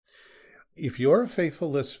if you're a faithful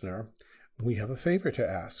listener, we have a favor to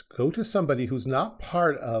ask. Go to somebody who's not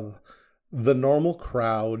part of the normal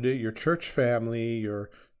crowd, your church family, your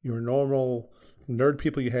normal nerd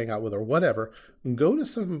people you hang out with or whatever. Go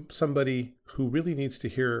to somebody who really needs to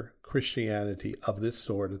hear Christianity of this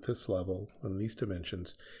sort, at this level, in these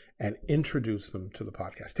dimensions, and introduce them to the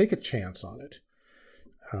podcast. Take a chance on it.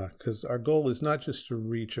 Because our goal is not just to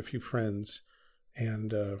reach a few friends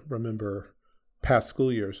and remember past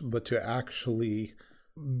school years, but to actually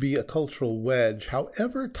be a cultural wedge,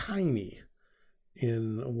 however tiny,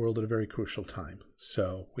 in a world at a very crucial time.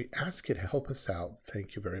 So we ask you to help us out.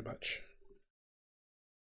 Thank you very much.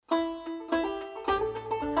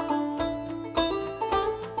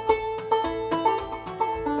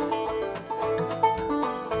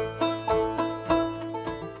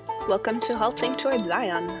 Welcome to Halting Toward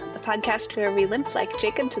Zion, the podcast where we limp like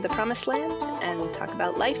Jacob to the promised land and talk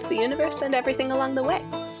about life, the universe, and everything along the way.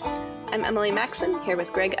 I'm Emily Maxon, here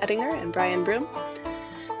with Greg Uttinger and Brian Broom.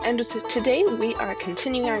 And today we are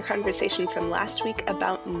continuing our conversation from last week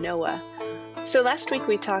about Noah. So last week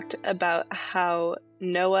we talked about how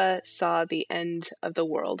Noah saw the end of the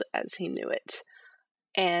world as he knew it.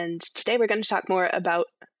 And today we're going to talk more about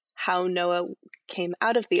how Noah came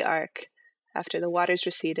out of the ark after the waters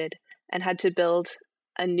receded and had to build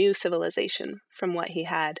a new civilization from what he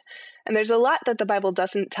had. And there's a lot that the Bible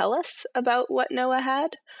doesn't tell us about what Noah had.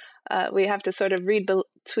 We have to sort of read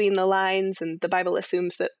between the lines, and the Bible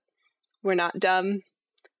assumes that we're not dumb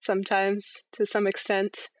sometimes, to some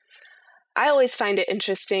extent. I always find it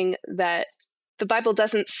interesting that the Bible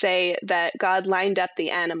doesn't say that God lined up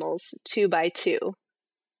the animals 2 by 2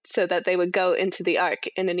 so that they would go into the ark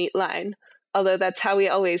in a neat line. Although that's how we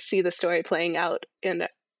always see the story playing out in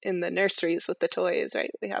the nurseries with the toys,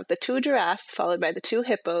 right? We have the 2 giraffes, followed by the 2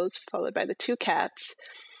 hippos, followed by the 2 cats.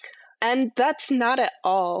 And that's not at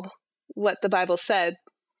all what the Bible said.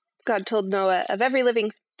 God told Noah, "Of every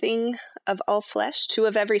living thing of all flesh, 2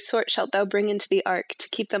 of every sort shalt thou bring into the ark, to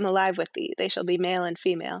keep them alive with thee. They shall be male and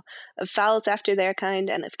female. Of fowls after their kind,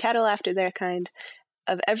 and of cattle after their kind.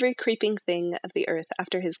 Of every creeping thing of the earth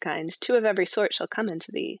after his kind, 2 of every sort shall come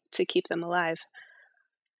into thee, to keep them alive."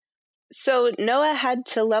 So Noah had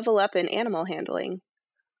to level up in animal handling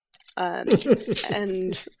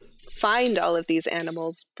and find all of these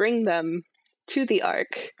animals, bring them to the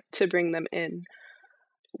ark to bring them in.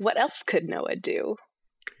 What else could Noah do?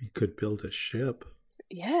 He could build a ship.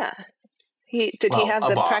 Yeah. Did he have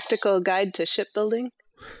the box. practical guide to shipbuilding?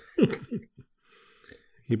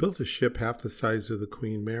 He built a ship half the size of the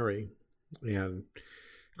Queen Mary, and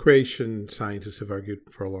creation scientists have argued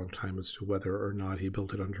for a long time as to whether or not he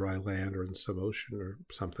built it on dry land or in some ocean or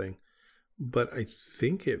something. But I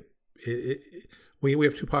think we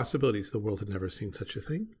have 2 possibilities. The world had never seen such a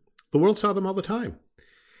thing. The world saw them all the time.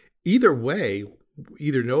 Either way,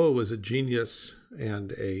 either Noah was a genius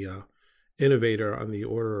and a innovator on the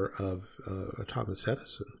order of Thomas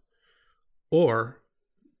Edison, or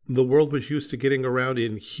the world was used to getting around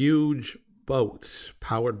in huge boats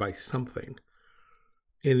powered by something.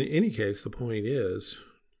 In any case, the point is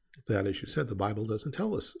that, as you said, the Bible doesn't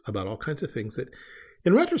tell us about all kinds of things that,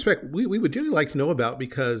 in retrospect, we would really like to know about,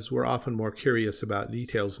 because we're often more curious about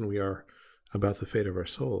details than we are about the fate of our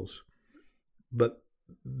souls. But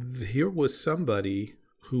here was somebody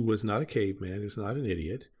who was not a caveman, who's not an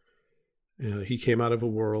idiot. He came out of a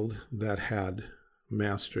world that had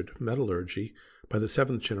mastered metallurgy by the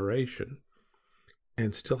 7th generation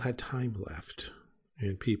and still had time left,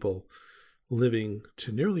 and people living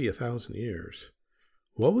to nearly 1,000 years.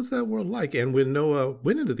 What was that world like? And when Noah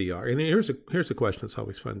went into the ark, and here's a question that's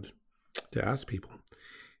always fun to ask people.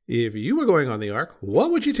 If you were going on the ark,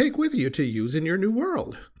 what would you take with you to use in your new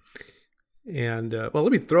world? And, well,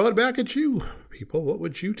 let me throw it back at you, people. What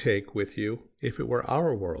would you take with you if it were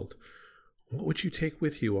our world? What would you take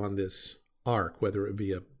with you on this ark, whether it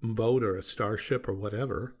be a boat or a starship or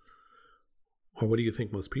whatever? Or what do you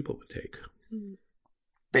think most people would take?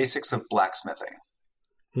 Basics of blacksmithing.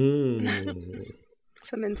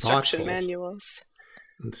 Some instruction manuals.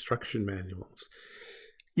 Instruction manuals.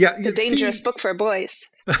 Yeah, The dangerous book for boys.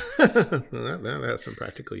 that has some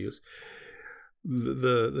practical use.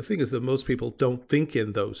 The thing is that most people don't think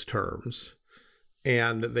in those terms,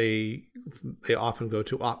 and they often go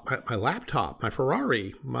to my laptop, my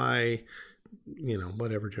Ferrari, my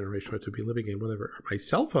whatever generation to be living in, whatever, my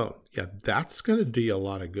cell phone. Yeah, that's going to do you a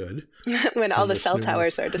lot of good. When all the cell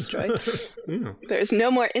towers are destroyed. There's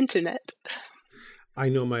no more internet. I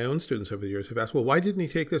know my own students over the years have asked, well, why didn't he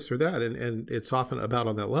take this or that? And it's often about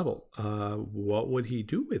on that level. What would he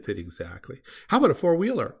do with it exactly? How about a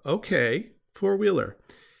 4-wheeler? Okay, 4-wheeler.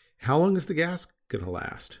 How long is the gas going to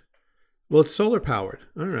last? Well, it's solar powered.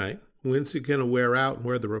 All right. When's it going to wear out and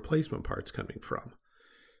where are the replacement parts coming from?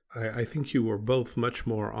 I think you were both much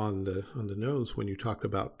more on the nose when you talked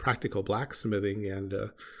about practical blacksmithing and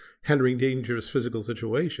handling dangerous physical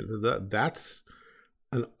situations. That's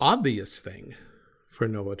an obvious thing for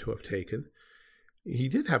Noah to have taken. He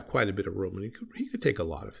did have quite a bit of room, and he could take a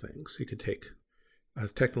lot of things. He could take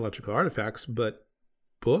technological artifacts, but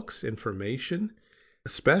books, information,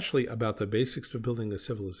 especially about the basics of building a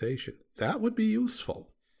civilization, that would be useful.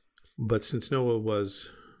 But since Noah was,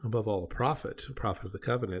 above all, a prophet of the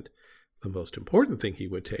covenant, the most important thing he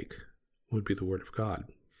would take would be the word of God.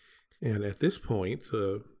 And at this point,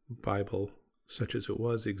 the Bible, such as it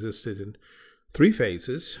was, existed in 3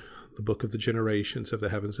 phases. The book of the generations of the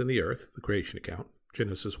heavens and the earth, the creation account,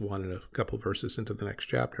 Genesis 1 and a couple of verses into the next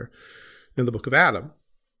chapter. And the book of Adam,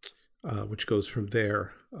 which goes from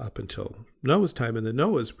there up until Noah's time, and then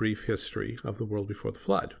Noah's brief history of the world before the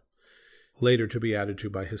flood, later to be added to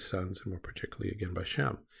by his sons, and more particularly again by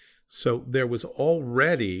Shem. So there was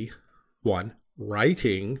already one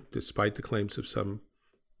writing, despite the claims of some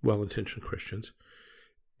well-intentioned Christians,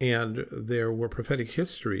 and there were prophetic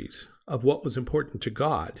histories of what was important to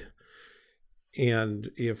God. And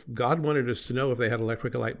if God wanted us to know if they had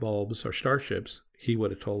electric light bulbs or starships, he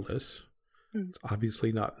would have told us. It's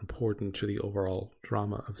obviously not important to the overall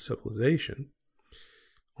drama of civilization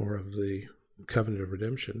or of the covenant of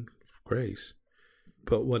redemption, of grace.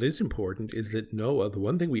 But what is important is that Noah, the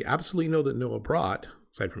one thing we absolutely know that Noah brought,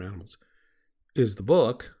 aside from animals, is the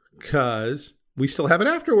book, because we still have it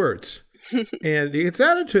afterwards. And it's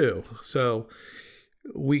added to. So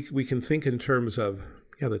we can think in terms of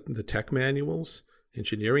the tech manuals,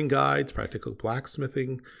 engineering guides, practical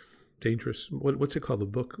blacksmithing, dangerous, what's it called, the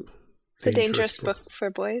book? The Dangerous Book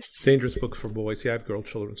for Boys. Dangerous Book for Boys. Yeah, I have girl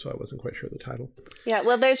children, so I wasn't quite sure of the title. Yeah,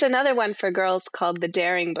 well, there's another one for girls called The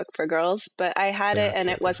Daring Book for Girls, but I had it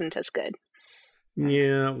and it wasn't as good.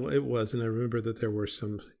 Yeah, it was. And I remember that there were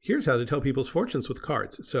some, here's how to tell people's fortunes with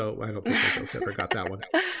cards. So I don't think my girls ever got that one.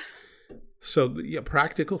 So, yeah,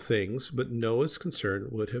 practical things, but Noah's concern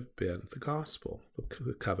would have been the gospel,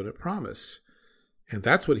 the covenant promise. And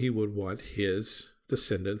that's what he would want his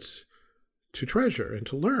descendants to treasure and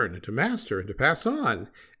to learn and to master and to pass on.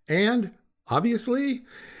 And obviously,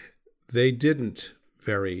 they didn't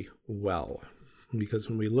very well. Because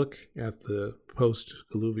when we look at the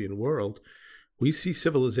post-Diluvian world, we see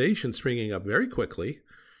civilization springing up very quickly.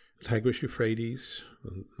 Tigris, Euphrates,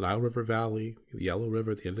 the Nile River Valley, the Yellow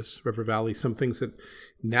River, the Indus River Valley, some things that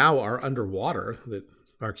now are underwater that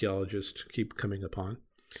archaeologists keep coming upon.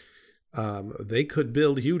 They could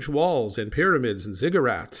build huge walls and pyramids and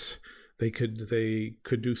ziggurats. They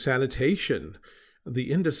could do sanitation.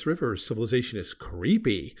 The Indus River civilization is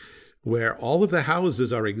creepy, where all of the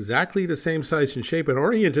houses are exactly the same size and shape and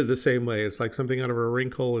oriented the same way. It's like something out of A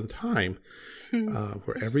Wrinkle in Time,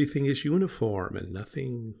 where everything is uniform and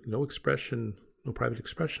nothing, no expression, no private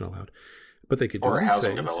expression allowed. But they could do or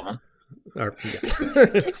housing things. Development.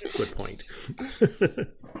 Good point.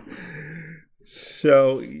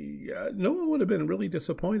 So Noah would have been really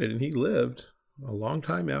disappointed, and he lived a long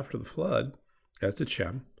time after the flood, as did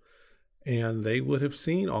Shem, and they would have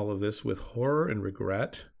seen all of this with horror and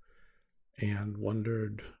regret and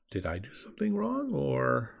wondered, did I do something wrong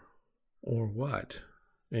or what?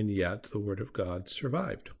 And yet the word of God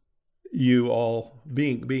survived. You all,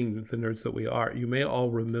 being the nerds that we are, you may all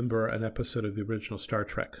remember an episode of the original Star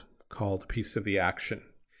Trek called Piece of the Action.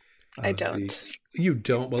 I don't. You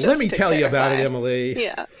don't? Well, Just let me to tell you about clarify. it, Emily.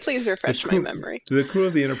 Yeah, please refresh my memory. The crew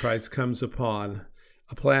of the Enterprise comes upon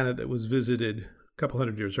a planet that was visited a couple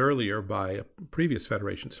hundred years earlier by a previous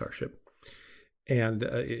Federation starship. And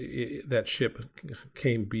that ship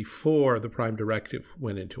came before the Prime Directive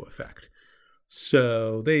went into effect.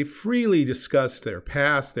 So they freely discussed their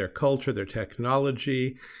past, their culture, their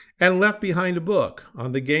technology, and left behind a book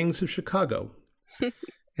on the gangs of Chicago.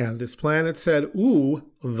 And this planet said, ooh,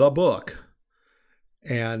 the book.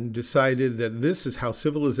 And decided that this is how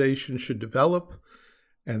civilization should develop.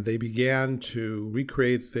 And they began to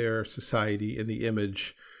recreate their society in the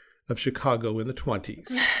image of Chicago in the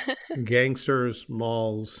 20s. Gangsters,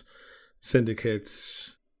 malls,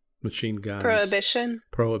 syndicates, machine guns. Prohibition.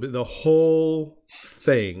 The whole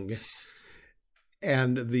thing.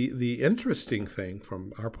 And the interesting thing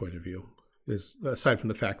from our point of view is, aside from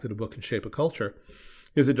the fact that a book can shape a culture,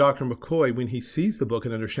 is that Dr. McCoy, when he sees the book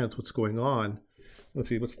and understands what's going on, let's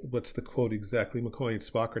see, what's the quote exactly? McCoy and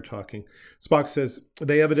Spock are talking. Spock says,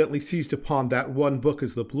 they evidently seized upon that one book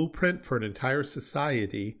as the blueprint for an entire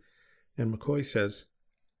society. And McCoy says,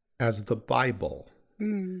 as the Bible.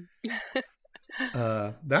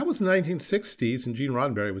 That was the 1960s, and Gene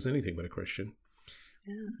Roddenberry was anything but a Christian.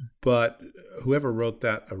 Yeah. But whoever wrote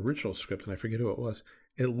that original script, and I forget who it was,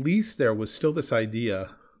 at least there was still this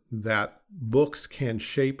idea that books can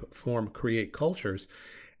shape, form, create cultures,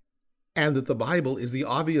 and that the Bible is the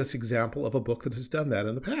obvious example of a book that has done that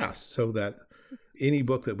in the past, so that any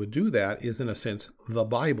book that would do that is, in a sense, the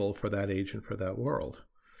Bible for that age and for that world.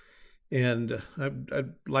 And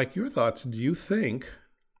I'd like your thoughts. Do you think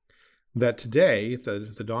that today, at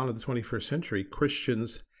the dawn of the 21st century,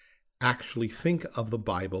 Christians actually think of the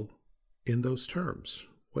Bible in those terms?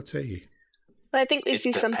 What say ye? Well, I think we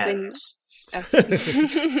see depends.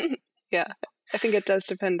 something. Yeah, I think it does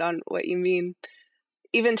depend on what you mean.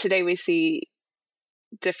 Even today, we see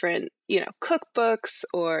different, cookbooks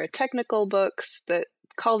or technical books that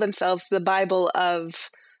call themselves the Bible of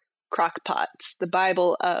crockpots, the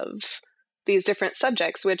Bible of these different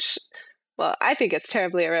subjects, which, well, I think it's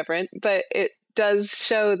terribly irreverent, but it does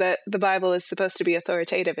show that the Bible is supposed to be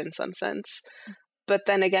authoritative in some sense. But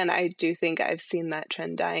then again, I do think I've seen that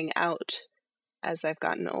trend dying out as I've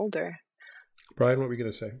gotten older. Brian, what were you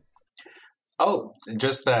going to say? Oh,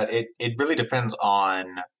 just that it really depends on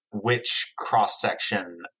which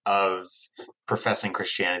cross-section of professing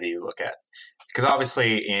Christianity you look at. Because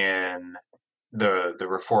obviously in the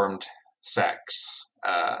Reformed sects,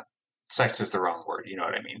 sect is the wrong word, you know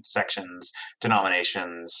what I mean, sections,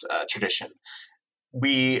 denominations, tradition,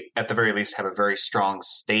 we at the very least have a very strong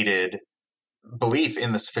stated belief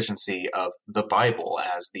in the sufficiency of the Bible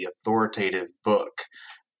as the authoritative book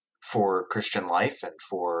for Christian life and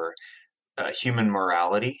for human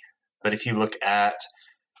morality. But if you look at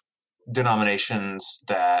denominations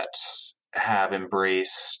that have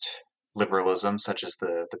embraced liberalism, such as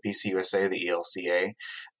the PCUSA, the ELCA,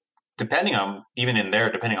 depending on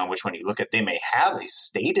which one you look at, they may have a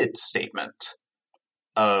stated statement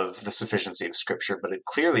of the sufficiency of Scripture, but it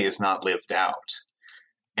clearly is not lived out.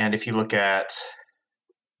 And if you look at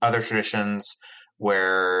other traditions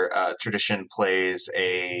where tradition plays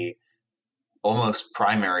a almost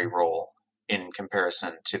primary role in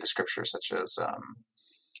comparison to the Scriptures, such as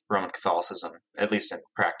Roman Catholicism, at least in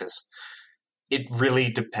practice, it really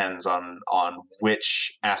depends on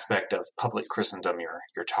which aspect of public Christendom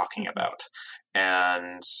you're talking about.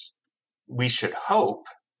 And we should hope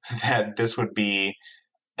that this would be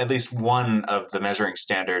at least one of the measuring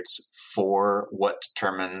standards for what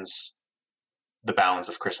determines the bounds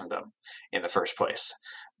of Christendom in the first place.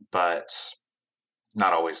 But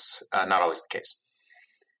not always the case.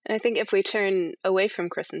 And I think if we turn away from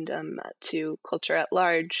Christendom to culture at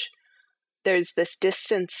large, there's this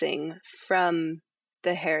distancing from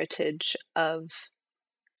the heritage of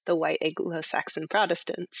the white Anglo-Saxon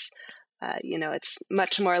Protestants. It's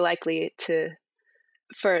much more likely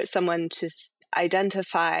for someone to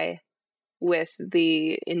identify with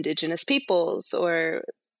the indigenous peoples or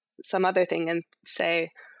some other thing and say,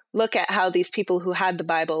 look at how these people who had the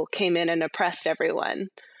Bible came in and oppressed everyone.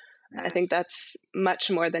 I think that's much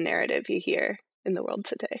more the narrative you hear in the world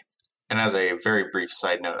today. And as a very brief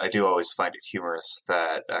side note, I do always find it humorous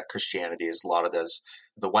that Christianity is lauded as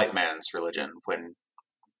the white man's religion when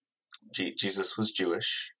Jesus was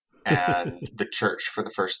Jewish and the church for the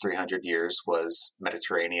first 300 years was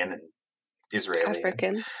Mediterranean and Israeli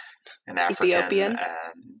African, and African and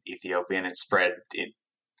Ethiopian. It spread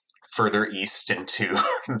further east into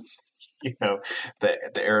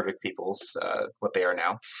the Arabic peoples, what they are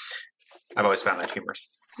now. I've always found that humorous.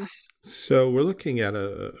 So we're looking at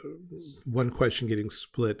one question getting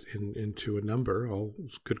split into a number. All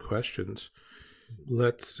good questions.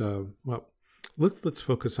 Let's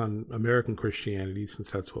focus on American Christianity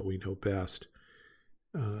since that's what we know best.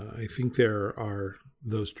 I think there are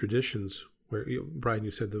those traditions where, Brian,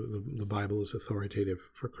 you said the Bible is authoritative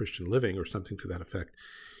for Christian living or something to that effect.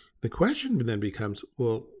 The question then becomes,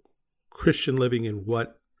 well, Christian living in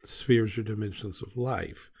what spheres or dimensions of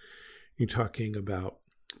life? You're talking about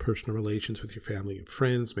personal relations with your family and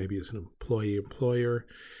friends, maybe as an employee-employer.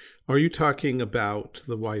 Are you talking about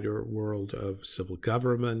the wider world of civil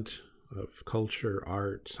government, of culture,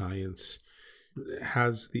 art, science?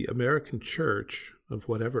 Has the American church, of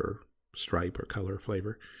whatever stripe or color or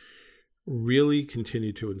flavor, really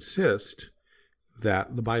continued to insist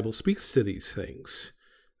that the Bible speaks to these things?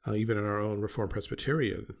 Even in our own Reformed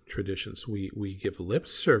Presbyterian traditions, we give lip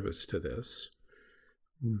service to this,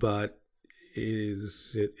 but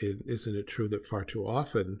isn't it true that far too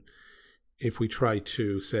often, if we try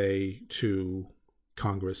to say to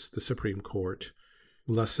Congress, the Supreme Court,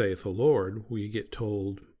 "Thus saith the Lord," we get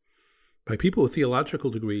told by people with theological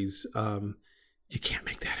degrees, you can't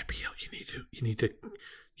make that appeal. You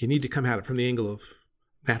need to come at it from the angle of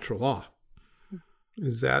natural law.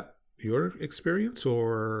 Is that your experience,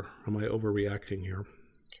 or am I overreacting here?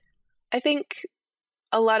 I think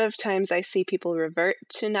a lot of times I see people revert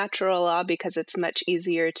to natural law because it's much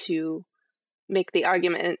easier to make the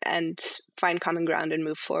argument and find common ground and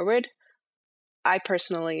move forward. I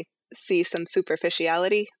personally see some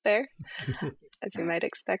superficiality there, as you might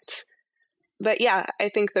expect. But yeah, I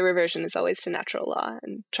think the reversion is always to natural law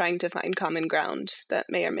and trying to find common ground that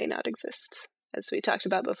may or may not exist. As we talked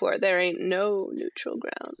about before, there ain't no neutral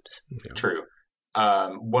ground. Yeah. True.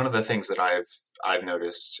 One of the things that I've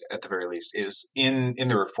noticed, at the very least, is in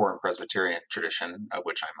the Reformed Presbyterian tradition, of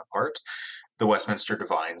which I'm a part, the Westminster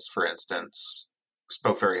Divines, for instance,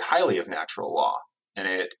 spoke very highly of natural law, and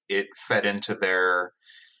it fed into their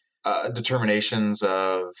determinations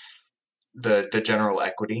of the general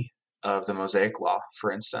equity of the Mosaic Law,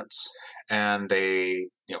 for instance. And they,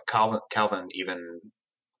 Calvin even,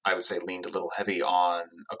 I would say, leaned a little heavy on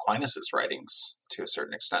Aquinas' writings to a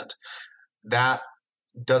certain extent. That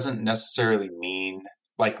doesn't necessarily mean,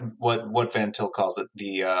 like what Van Til calls it,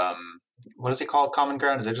 the what does he call it? Common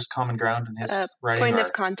ground? Is it just common ground in his writing? Point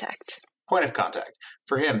of contact. Point of contact.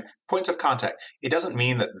 For him, points of contact. It doesn't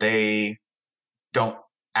mean that they don't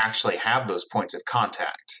actually have those points of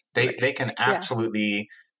contact. They can absolutely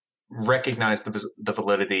recognize the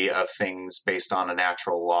validity of things based on a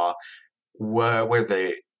natural law. Where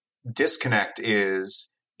the disconnect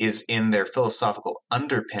is in their philosophical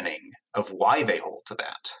underpinning of why they hold to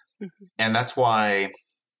that. Mm-hmm. And that's why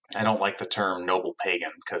I don't like the term noble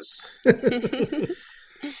pagan, because,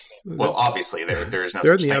 well, obviously there is no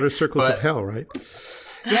they're such in the thing, outer circles of hell, right?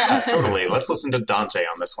 Yeah, totally. Let's listen to Dante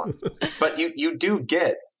on this one. But you do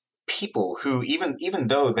get people who, even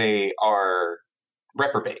though they are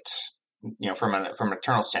reprobate, from an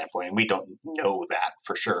eternal standpoint, and we don't know that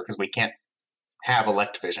for sure because we can't have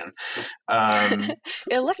elect vision.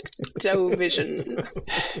 Electrovision.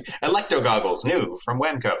 Electo goggles, new from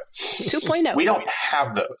Wemco 2.0. We don't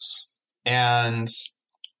have those. And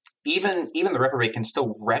even the reprobate can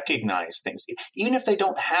still recognize things, even if they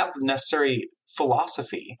don't have the necessary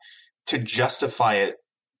philosophy to justify it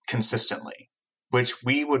consistently, which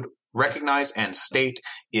we would recognize and state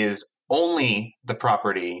is only the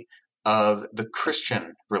property of the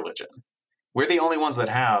Christian religion. We're the only ones that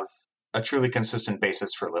have a truly consistent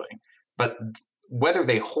basis for living. But whether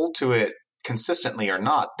they hold to it consistently or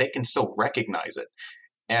not, they can still recognize it.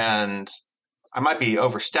 And I might be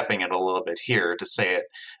overstepping it a little bit here to say it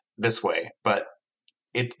this way, but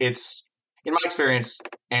it's, in my experience,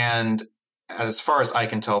 and as far as I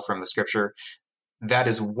can tell from the scripture, that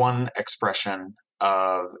is one expression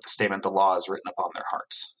of the statement, the law is written upon their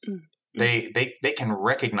hearts. Mm-hmm. They can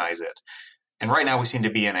recognize it. And right now we seem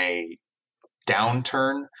to be in a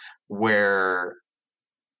downturn where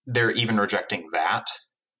they're even rejecting that,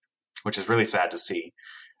 which is really sad to see.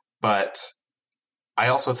 But I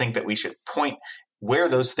also think that we should point where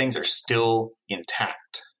those things are still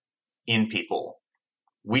intact in people.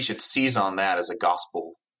 We should seize on that as a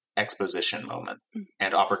gospel exposition moment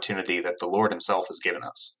and opportunity that the Lord himself has given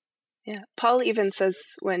us. Yeah. Paul even says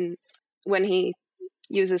when he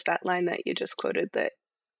uses that line that you just quoted, that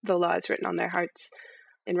the law is written on their hearts,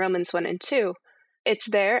 in Romans 1 and 2, it's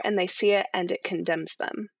there and they see it and it condemns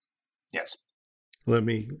them. Yes. Let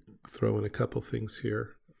me throw in a couple things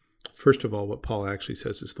here. First of all, what Paul actually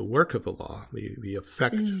says is the work of the law, the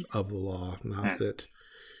effect of the law, not that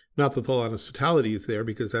the law in its totality is there,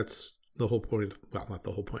 because that's the whole point. Well, not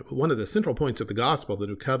the whole point, but one of the central points of the gospel, the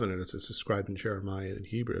new covenant, as it's described in Jeremiah and in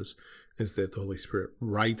Hebrews, is that the Holy Spirit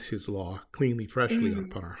writes his law cleanly, freshly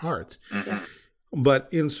upon our hearts. Mm-hmm. But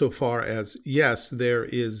insofar as, yes, there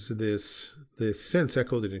is this sense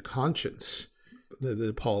echoed in conscience,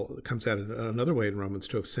 that Paul comes at it another way in Romans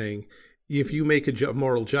 2 of saying, if you make a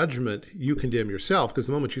moral judgment, you condemn yourself, because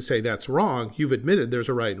the moment you say that's wrong, you've admitted there's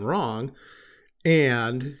a right and wrong,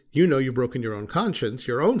 and you've broken your own conscience,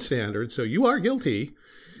 your own standards, so you are guilty.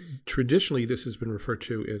 Traditionally, this has been referred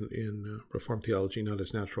to in Reformed theology not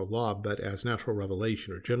as natural law, but as natural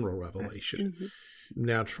revelation or general revelation. Mm-hmm.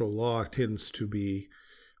 Natural law tends to be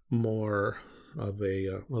more of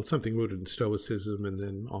something rooted in Stoicism and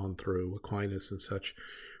then on through Aquinas and such,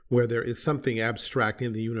 where there is something abstract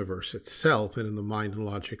in the universe itself and in the mind and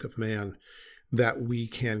logic of man that we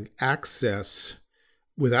can access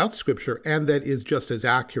without Scripture, and that is just as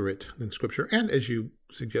accurate than Scripture, and as you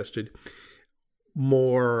suggested,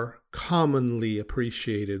 more commonly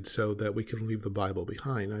appreciated so that we can leave the Bible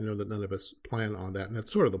behind. I know that none of us plan on that, and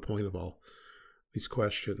that's sort of the point of all these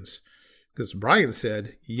questions. Because Brian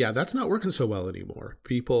said, yeah, that's not working so well anymore.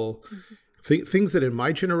 People, things that in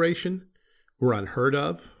my generation were unheard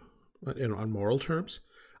of on moral terms,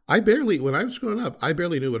 when I was growing up, I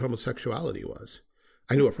barely knew what homosexuality was.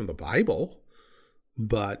 I knew it from the Bible,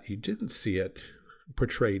 but you didn't see it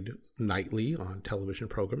portrayed nightly on television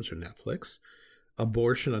programs or Netflix.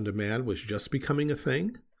 Abortion on demand was just becoming a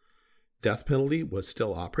thing. Death penalty was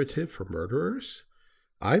still operative for murderers.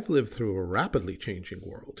 I've lived through a rapidly changing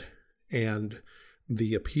world. And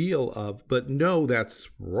the appeal of, but no, that's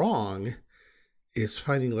wrong, is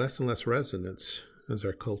finding less and less resonance as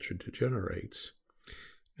our culture degenerates.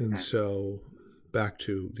 And so, back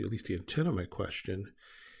to at least the intent of my question,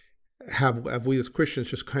 have we as Christians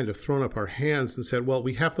just kind of thrown up our hands and said, well,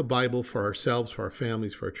 we have the Bible for ourselves, for our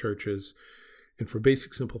families, for our churches, and for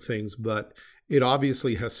basic, simple things, but it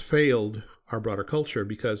obviously has failed our broader culture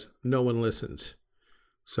because no one listens.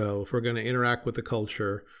 So if we're going to interact with the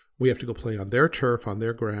culture, we have to go play on their turf, on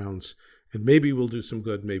their grounds, and maybe we'll do some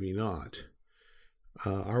good, maybe not.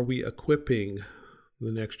 Are we equipping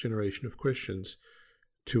the next generation of Christians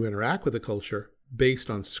to interact with the culture based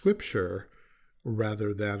on Scripture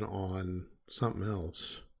rather than on something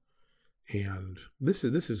else? And this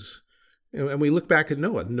is, and we look back at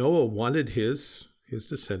Noah. Noah wanted his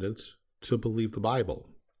descendants to believe the Bible,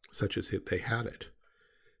 such as they had it,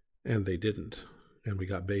 and they didn't, and we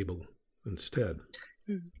got Babel instead.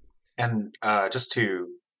 And just to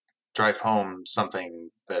drive home something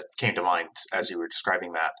that came to mind as you were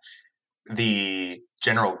describing that, the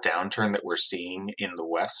general downturn that we're seeing in the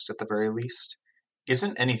West, at the very least,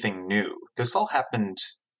 isn't anything new. This all happened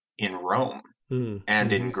in Rome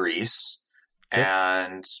and in Greece,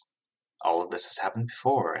 and all of this has happened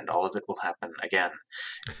before, and all of it will happen again.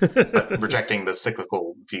 But rejecting the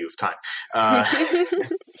cyclical view of time.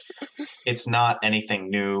 It's not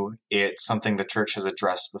anything new. It's something the church has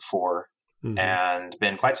addressed before and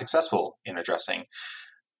been quite successful in addressing.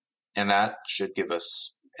 And that should give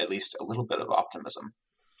us at least a little bit of optimism.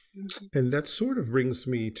 And that sort of brings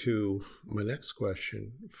me to my next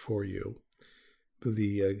question for you.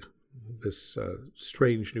 This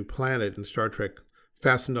strange new planet in Star Trek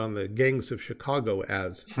fastened on the gangs of Chicago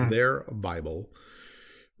as their Bible.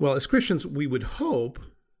 Well, as Christians, we would hope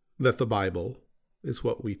that the Bible is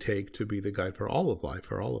what we take to be the guide for all of life,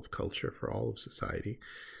 for all of culture, for all of society.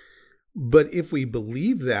 But if we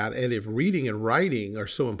believe that, and if reading and writing are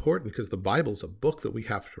so important because the Bible's a book that we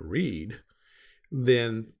have to read,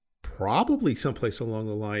 then probably someplace along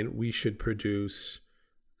the line we should produce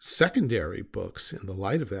secondary books in the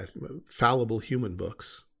light of that, fallible human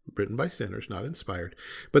books, written by sinners, not inspired,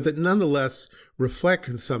 but that nonetheless reflect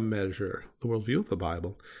in some measure the worldview of the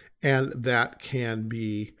Bible, and that can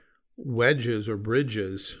be wedges or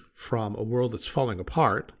bridges from a world that's falling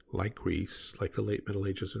apart, like Greece, like the late Middle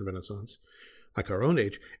Ages and Renaissance, like our own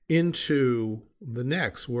age, into the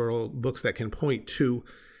next world, books that can point to,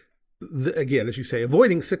 again, as you say,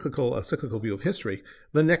 avoiding a cyclical view of history,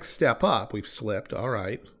 the next step up. We've slipped, all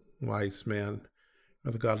right, wise man,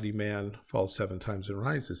 or the godly man falls 7 times and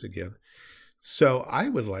rises again. So I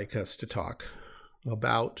would like us to talk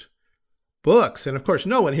about books. And of course,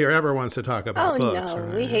 no one here ever wants to talk about books. Oh, no,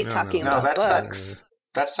 right? we hate talking about books.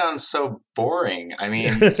 That sounds so boring. I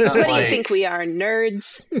mean, it's not what do you think we are,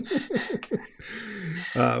 nerds?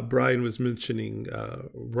 Brian was mentioning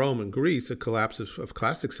Rome and Greece, a collapse of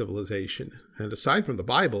classic civilization. And aside from the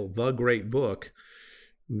Bible, the great book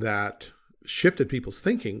that shifted people's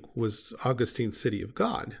thinking was Augustine's City of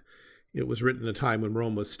God. It was written at a time when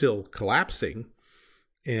Rome was still collapsing.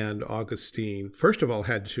 And Augustine, first of all,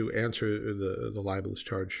 had to answer the libelous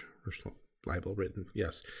charge, libel written,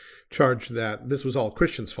 yes, charge that this was all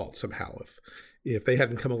Christians' fault somehow. If they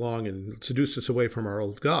hadn't come along and seduced us away from our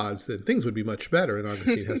old gods, then things would be much better. And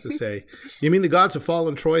Augustine has to say, you mean the gods of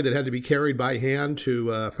fallen Troy that had to be carried by hand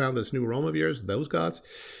to found this new Rome of yours, those gods?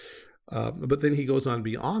 But then he goes on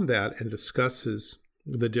beyond that and discusses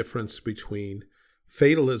the difference between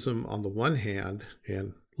fatalism on the one hand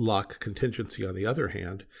and luck, contingency on the other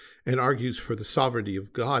hand, and argues for the sovereignty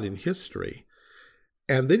of God in history.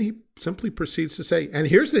 And then he simply proceeds to say, and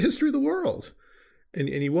here's the history of the world. And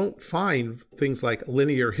you won't find things like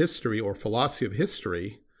linear history or philosophy of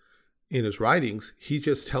history in his writings. He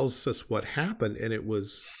just tells us what happened, and it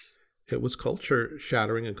was culture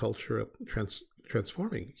shattering and culture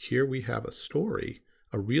transforming. Here we have a story,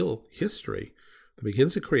 a real history that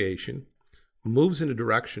begins at creation, moves in a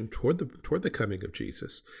direction toward the coming of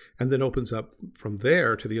Jesus, and then opens up from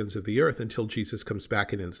there to the ends of the earth until Jesus comes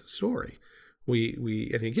back and ends the story.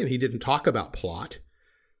 And again, he didn't talk about plot,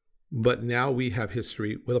 but now we have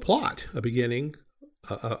history with a plot, a beginning,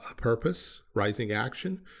 a purpose, rising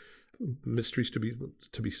action, mysteries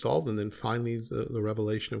to be solved, and then finally the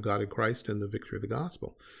revelation of God in Christ and the victory of the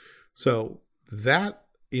gospel. So that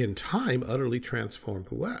in time, utterly transformed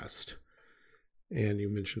the West. And you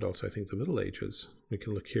mentioned also, I think, the Middle Ages. We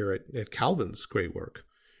can look here at Calvin's great work,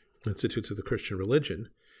 Institutes of the Christian Religion.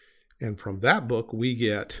 And from that book, we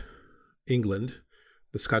get England,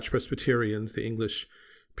 the Scotch Presbyterians, the English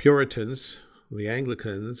Puritans, the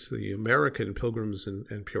Anglicans, the American Pilgrims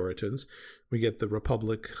and Puritans. We get the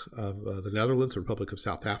Republic of the Netherlands, the Republic of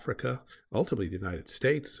South Africa, ultimately the United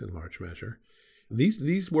States in large measure.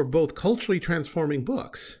 These were both culturally transforming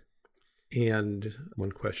books. And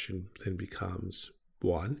one question then becomes,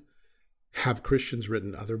 one, have Christians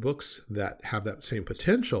written other books that have that same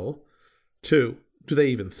potential? Two, do they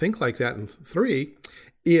even think like that? And three,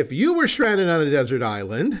 if you were stranded on a desert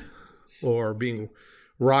island or being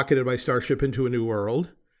rocketed by starship into a new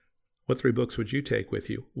world, what 3 books would you take with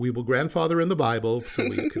you? We will grandfather in the Bible, so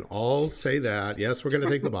we can all say that. Yes, we're going to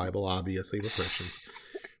take the Bible, obviously, we're Christians.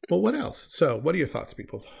 Well, what else? So what are your thoughts,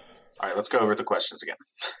 people? All right, let's go over the questions again.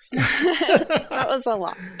 That was a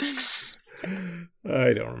lot.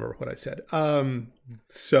 I don't remember what I said.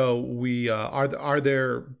 So we are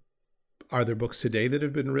there books today that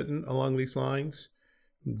have been written along these lines?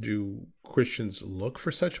 Do Christians look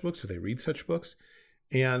for such books? Do they read such books?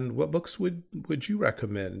 And what books would you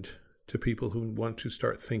recommend to people who want to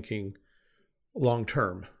start thinking long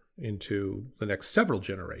term into the next several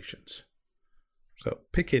generations? So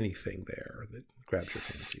pick anything there that grabs your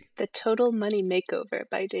fancy. The Total Money Makeover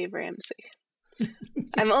by Dave Ramsey.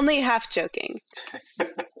 I'm only half joking.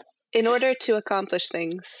 In order to accomplish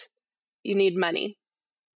things, you need money.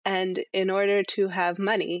 And in order to have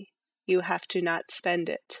money, you have to not spend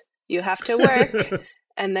it. You have to work,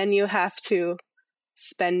 and then you have to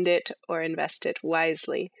spend it or invest it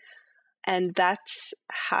wisely. And that's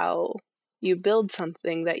how you build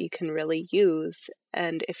something that you can really use.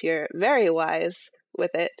 And if you're very wise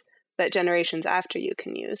with it, that generations after you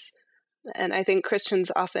can use. And I think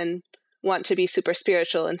Christians often want to be super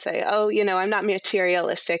spiritual and say, oh, I'm not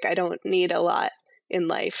materialistic. I don't need a lot in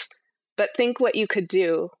life. But think what you could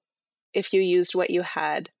do if you used what you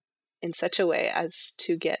had in such a way as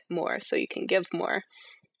to get more so you can give more.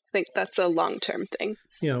 I think that's a long-term thing.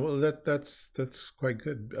 Yeah, well, that's quite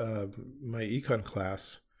good. My econ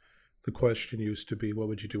class, the question used to be, what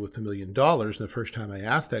would you do with $1 million? And the first time I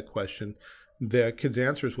asked that question, the kids'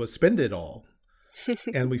 answers was spend it all.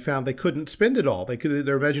 And we found they couldn't spend it all.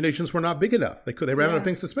 Their imaginations were not big enough. They ran out of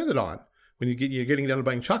things to spend it on. When you're getting down to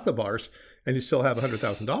buying chocolate bars and you still have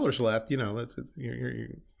 $100,000 left,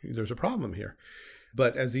 there's a problem here.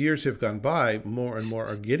 But as the years have gone by, more and more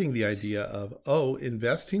are getting the idea of,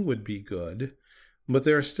 investing would be good. But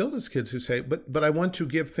there are still those kids who say, but I want to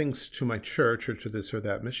give things to my church or to this or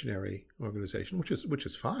that missionary organization, which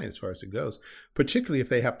is fine as far as it goes, particularly if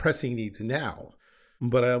they have pressing needs now.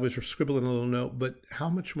 But I always scribble in a little note, but how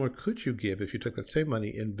much more could you give if you took that same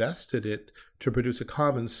money, invested it to produce a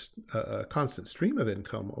constant stream of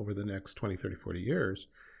income over the next 20, 30, 40 years?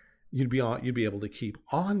 You'd be able to keep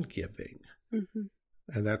on giving. Mm-hmm.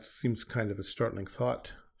 And that seems kind of a startling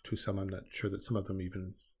thought to some. I'm not sure that some of them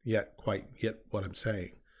even yet quite get what I'm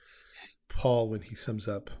saying. Paul, when he sums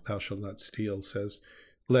up, thou shalt not steal, says,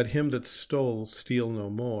 let him that stole steal no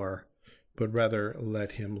more, but rather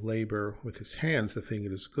let him labor with his hands the thing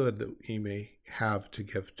that is good, that he may have to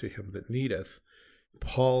give to him that needeth.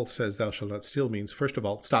 Paul says thou shalt not steal means, first of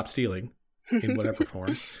all, stop stealing in whatever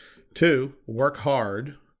form. 2, work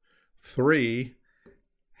hard. 3,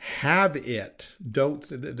 have it. Don't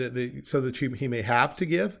so that he may have to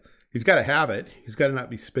give. He's got to have it. He's got to not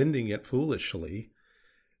be spending it foolishly.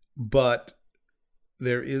 But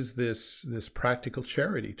there is this practical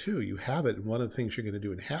charity too. You have it, and one of the things you're going to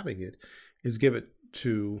do in having it is give it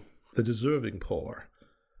to the deserving poor,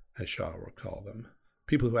 as Shaw would call them,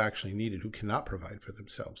 people who actually need it, who cannot provide for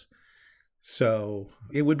themselves. So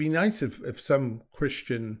it would be nice if some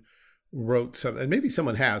Christian wrote some, and maybe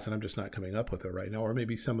someone has, and I'm just not coming up with it right now, or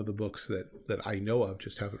maybe some of the books that I know of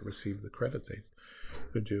just haven't received the credit they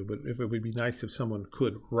would do. But if it would be nice if someone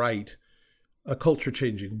could write a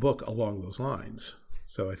culture-changing book along those lines.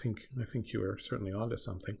 So I think you are certainly onto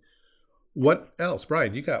something. What else,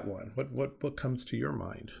 Brian? You got one. What book comes to your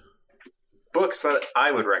mind? Books that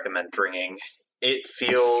I would recommend bringing. It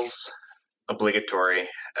feels obligatory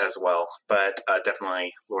as well, but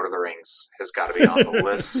definitely Lord of the Rings has got to be on the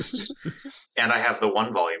list. And I have the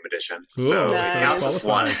 1-volume edition, so nice. It counts as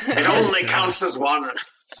one. It only counts as one.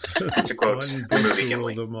 To quote the movie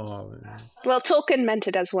Gimli. Well, Tolkien meant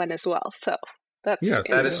it as one as well, so that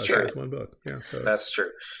is true. One book. Yeah, so that's true.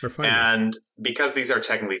 And because these are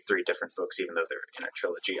technically 3 different books, even though they're in a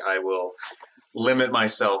trilogy, I will limit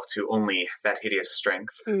myself to only That Hideous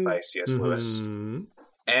Strength by C.S. Lewis.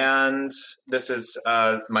 And this is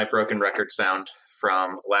my broken record sound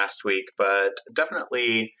from last week, but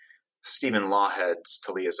definitely Stephen Lawhead's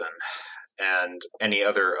Taliesin and any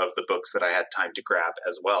other of the books that I had time to grab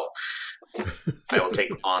as well. I will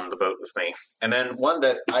take on the boat with me. And then one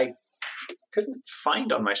that I couldn't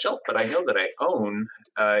find on my shelf, but I know that I own,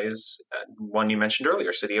 is one you mentioned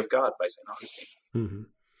earlier, City of God by St. Augustine.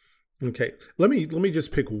 Mm-hmm. Okay, let me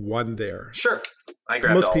just pick one there. Sure, I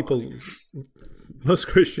grabbed most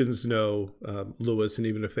Christians know Lewis, and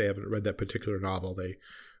even if they haven't read that particular novel,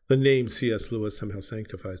 the name C.S. Lewis somehow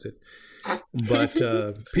sanctifies it. But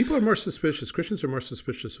people are more suspicious. Christians are more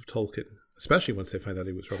suspicious of Tolkien, especially once they find out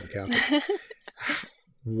he was Roman Catholic.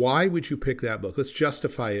 Why would you pick that book? Let's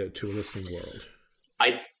justify it to a listening world.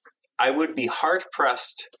 I would be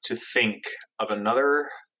hard-pressed to think of another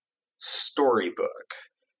storybook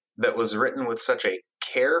that was written with such a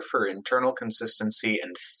care for internal consistency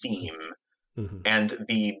and theme, mm-hmm. and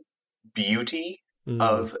the beauty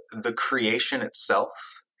of the creation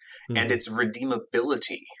itself, and its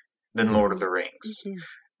redeemability than Lord of the Rings. Mm-hmm.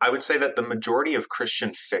 I would say that the majority of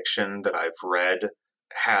Christian fiction that I've read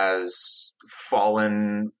has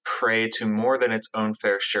fallen prey to more than its own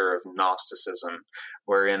fair share of Gnosticism,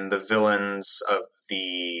 wherein the villains of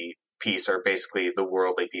the piece are basically the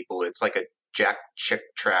worldly people. It's like a Jack Chick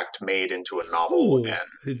tract made into a novel. And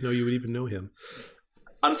I didn't know you would even know him.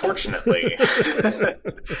 Unfortunately.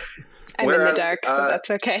 I'm in the dark, but that's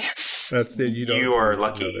okay. You are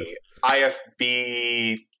lucky.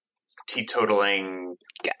 IFB, teetotaling,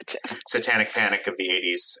 gotcha. Satanic Panic of the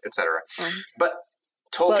 80s, etc. But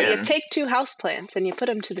Tolkien... Well, you take 2 houseplants and you put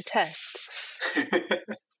them to the test.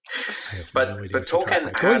 But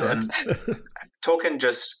Tolkien Tolkien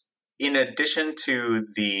just, in addition to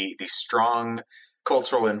the strong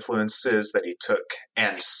cultural influences that he took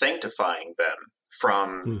and sanctifying them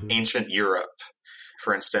from ancient Europe,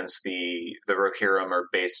 for instance, the Rohirrim are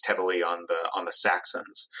based heavily on the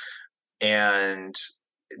Saxons, and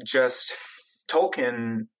just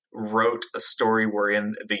Tolkien wrote a story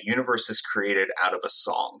wherein the universe is created out of a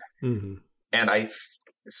song, and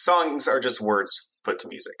songs are just words put to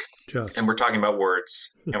music, and we're talking about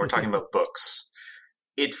words, and we're talking about books.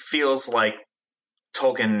 It feels like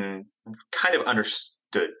Tolkien kind of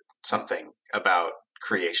understood something about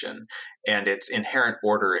creation and its inherent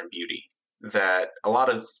order and beauty that a lot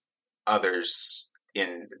of others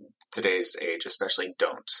in today's age especially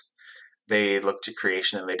don't. They look to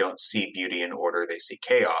creation and they don't see beauty and order, they see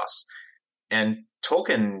chaos. And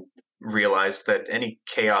Tolkien realized that any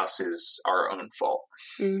chaos is our own fault.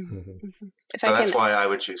 So that's why I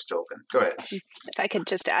would choose Tolkien. Go ahead. If I could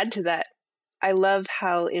just add to that, I love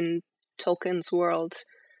how in Tolkien's world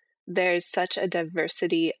there's such a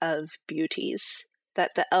diversity of beauties,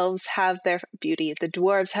 that the elves have their beauty, the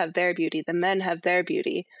dwarves have their beauty, the men have their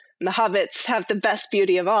beauty, and the hobbits have the best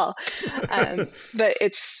beauty of all. But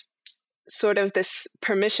it's sort of this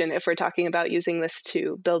permission, if we're talking about using this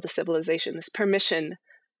to build a civilization, this permission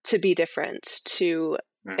to be different, to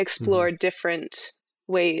explore different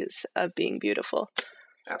ways of being beautiful.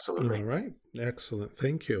 Absolutely. All right. Excellent.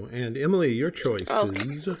 Thank you. And Emily, your choice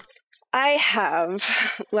is? I have,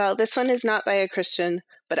 well, this one is not by a Christian,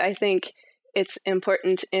 but I think it's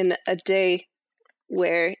important in a day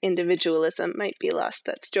where individualism might be lost.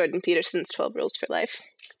 That's Jordan Peterson's 12 Rules for Life.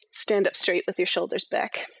 Stand up straight with your shoulders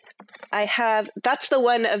back. That's the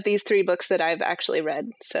one of these 3 books that I've actually read.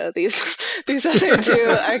 So these other 2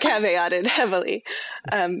 are caveated heavily.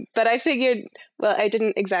 But I figured, well, I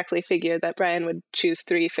didn't exactly figure that Brian would choose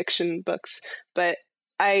 3 fiction books, but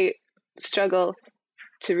I struggle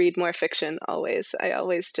to read more fiction always. I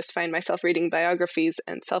always just find myself reading biographies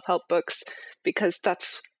and self-help books because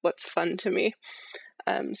that's what's fun to me.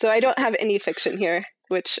 So I don't have any fiction here,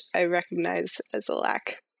 which I recognize as a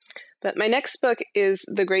lack. But my next book is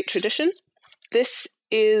The Great Tradition. This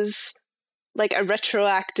is like a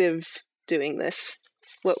retroactive doing this,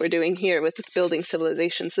 what we're doing here with building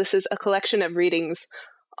civilizations. This is a collection of readings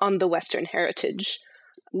on the Western heritage,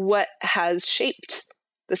 what has shaped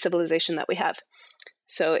the civilization that we have.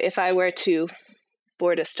 So if I were to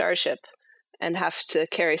board a starship and have to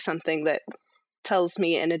carry something that tells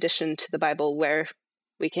me, in addition to the Bible, where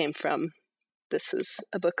we came from, this is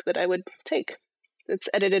a book that I would take. It's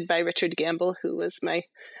edited by Richard Gamble, who was my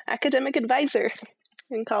academic advisor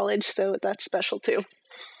in college, so that's special too.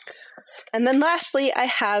 And then lastly, I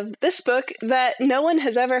have this book that no one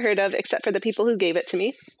has ever heard of except for the people who gave it to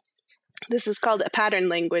me. This is called A Pattern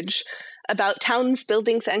Language, about towns,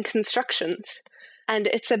 buildings, and constructions. And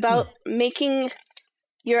it's about making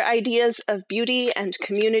your ideas of beauty and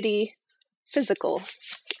community physical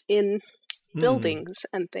in buildings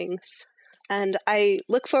and things. and I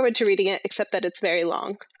look forward to reading it, except that it's very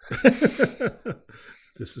long.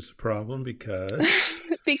 This is a problem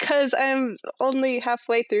because I'm only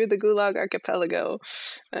halfway through the Gulag Archipelago,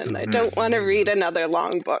 and I don't want to read another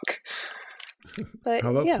long book. But,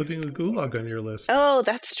 how about putting the Gulag on your list? Oh,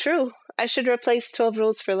 that's true. I should replace 12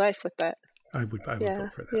 Rules for Life with that. I would vote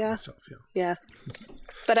for that myself, Yeah.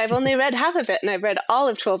 But I've only read half of it, and I've read all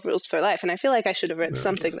of 12 Rules for Life, and I feel like I should have read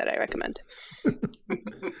something that I recommend.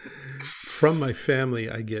 From my family,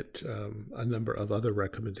 I get a number of other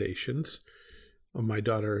recommendations. My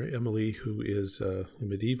daughter, Emily, who is a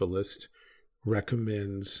medievalist,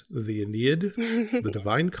 recommends the Aeneid, the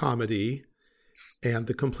Divine Comedy, and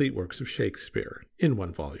the complete works of Shakespeare in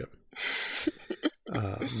one volume.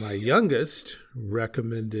 My youngest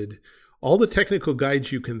recommended all the technical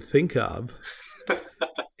guides you can think of,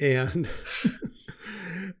 and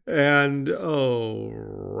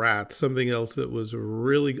something else that was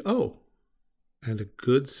really and a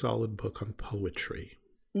good solid book on poetry.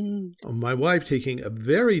 My wife, taking a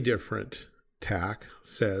very different tack,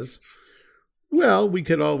 says, well, we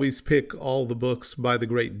could always pick all the books by the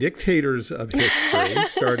great dictators of history,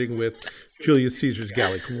 starting with Julius Caesar's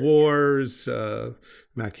Gallic Wars,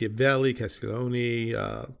 Machiavelli, Castiglione,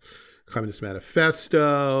 Communist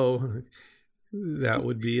Manifesto. That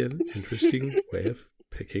would be an interesting way of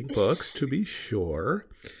picking books, to be sure.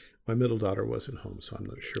 My middle daughter wasn't home, so I'm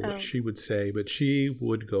not sure what she would say, but she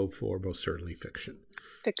would go for most certainly fiction.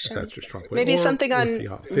 That's your strong point. Maybe something on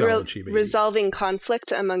theology, resolving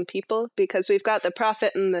conflict among people, because we've got the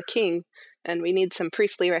prophet and the king, and we need some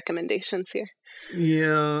priestly recommendations here.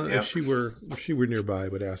 Yeah. If she were nearby, I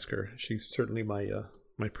would ask her. She's certainly my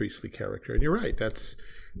priestly character, and you're right. That's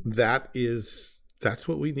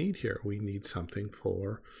what we need here. We need something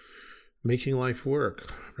for making life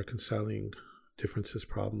work, reconciling differences,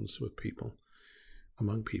 problems with people,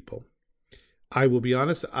 among people. I will be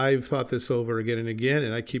honest, I've thought this over again and again,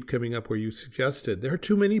 and I keep coming up where you suggested. There are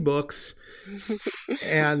too many books,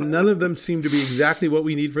 and none of them seem to be exactly what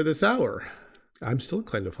we need for this hour. I'm still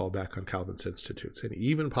inclined to fall back on Calvin's Institutes, and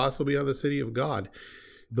even possibly on the City of God.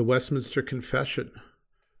 The Westminster Confession,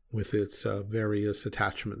 with its various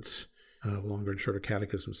attachments, longer and shorter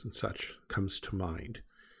catechisms and such, comes to mind.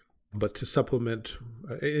 But to supplement,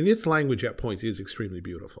 and its language at points is extremely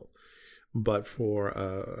beautiful. But for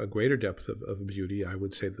a greater depth of beauty, I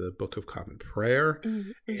would say the Book of Common Prayer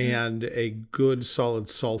and a good solid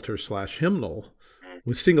Psalter/hymnal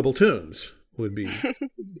with singable tunes would be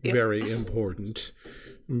very important,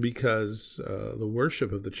 because the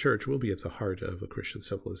worship of the church will be at the heart of a Christian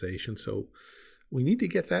civilization. So we need to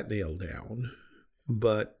get that nailed down.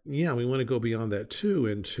 But yeah, we want to go beyond that too,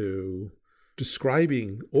 into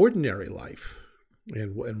describing ordinary life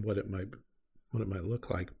and what it might look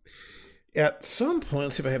like. At some point,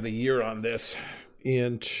 let's see if I have the year on this.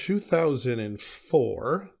 In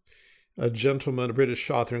 2004, a gentleman, a British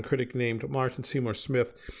author and critic named Martin Seymour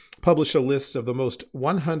Smith, published a list of the most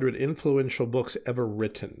 100 influential books ever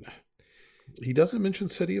written. He doesn't mention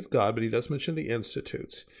City of God, but he does mention the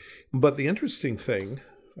Institutes. But the interesting thing,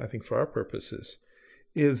 I think for our purposes,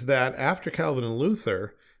 is that after Calvin and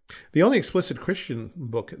Luther, the only explicit Christian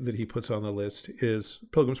book that he puts on the list is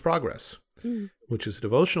Pilgrim's Progress, which is a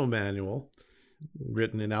devotional manual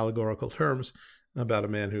written in allegorical terms about a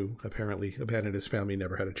man who apparently abandoned his family and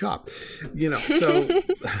never had a job. So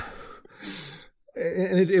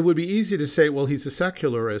and it would be easy to say, well, he's a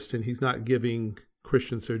secularist and he's not giving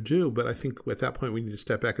Christians their due. But I think at that point we need to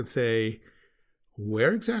step back and say,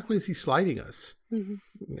 where exactly is he sliding us?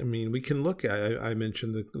 I mean, we can look at, I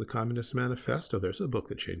mentioned the Communist Manifesto. There's a book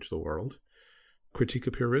that changed the world. Critique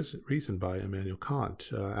of Pure Reason by Immanuel Kant,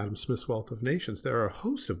 Adam Smith's Wealth of Nations. There are a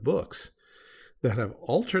host of books that have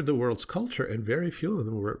altered the world's culture, and very few of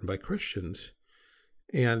them were written by Christians.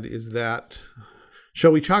 And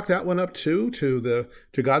shall we chalk that one up too to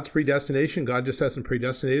God's predestination? God just hasn't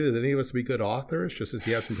predestinated any of us to be good authors, just as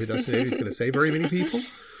he hasn't predestinated he's going to save very many people?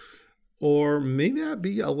 Or may that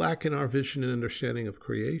be a lack in our vision and understanding of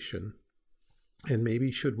creation? And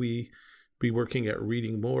maybe should we be working at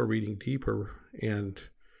reading more, reading deeper, and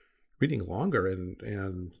reading longer,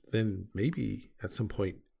 and then maybe at some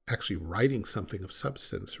point actually writing something of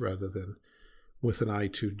substance rather than with an eye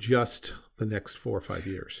to just the next 4 or 5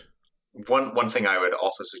 years? One thing I would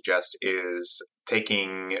also suggest is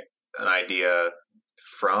taking an idea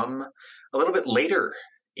from a little bit later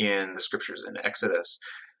in the scriptures, in Exodus.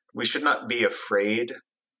 We should not be afraid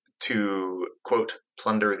to, quote,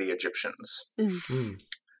 plunder the Egyptians,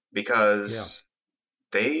 because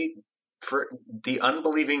they, for the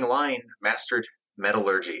unbelieving line, mastered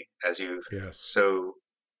metallurgy, as you've so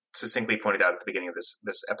succinctly pointed out at the beginning of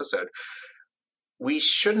this episode, we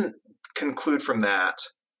shouldn't conclude from that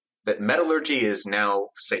metallurgy is now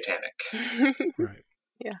satanic. Right.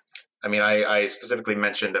 Yeah. I mean, I specifically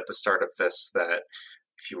mentioned at the start of this that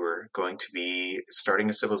if you were going to be starting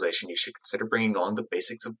a civilization, you should consider bringing on the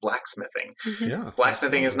basics of blacksmithing. Yeah.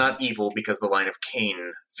 Blacksmithing is not evil because the line of Cain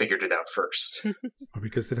figured it out first. Or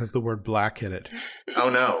because it has the word black in it. Oh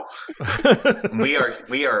no. We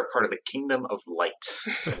are part of the kingdom of light.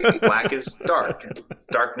 Black is dark.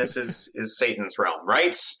 Darkness is Satan's realm,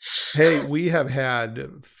 right? Hey, we have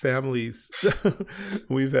had families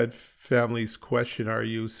question our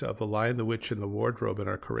use of the Lion, the Witch, and the Wardrobe in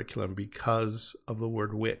our curriculum because of the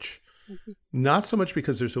word witch. Mm-hmm. Not so much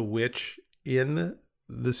because there's a witch in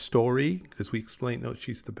the story, because we explain, no,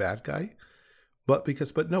 she's the bad guy, but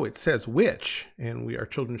no, it says witch, and our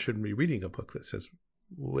children shouldn't be reading a book that says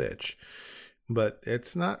witch. But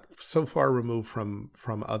it's not so far removed from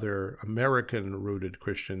other American-rooted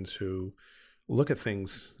Christians who look at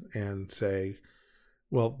things and say,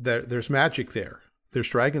 well, there's magic there. There's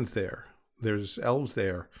dragons there. There's elves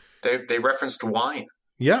there. They referenced wine.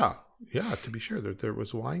 Yeah, to be sure. There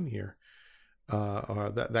was wine here.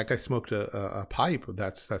 That guy smoked a pipe.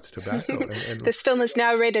 That's tobacco. And this film is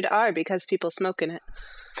now rated R because people smoke in it.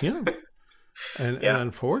 Yeah. And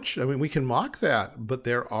unfortunately, I mean, we can mock that, but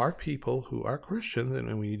there are people who are Christian,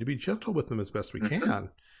 and we need to be gentle with them as best we can. Mm-hmm.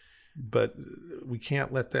 But we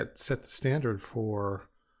can't let that set the standard for,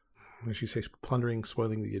 as you say, plundering,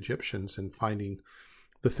 spoiling the Egyptians, and finding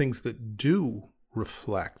the things that do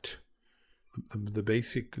reflect the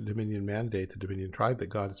basic dominion mandate, the dominion tribe that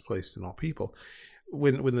God has placed in all people.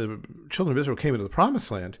 When the children of Israel came into the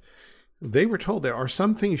Promised Land, they were told there are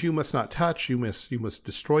some things you must not touch. You must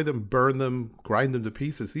destroy them, burn them, grind them to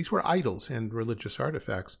pieces. These were idols and religious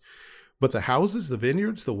artifacts. But the houses, the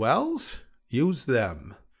vineyards, the wells, use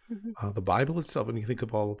them. Mm-hmm. The Bible itself, when you think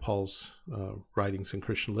of all of Paul's writings in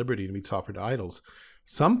Christian liberty and meats offered to idols,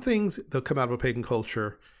 some things that come out of a pagan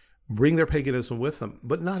culture bring their paganism with them,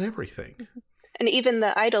 but not everything. Mm-hmm. And even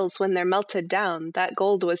the idols, when they're melted down, that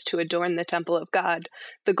gold was to adorn the temple of God.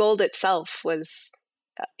 The gold itself was,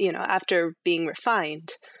 after being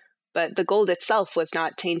refined, but the gold itself was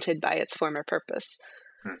not tainted by its former purpose.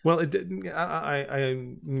 Well, it didn't.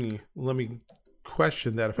 Let me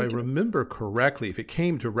question that. If I remember correctly, if it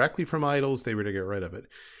came directly from idols, they were to get rid of it.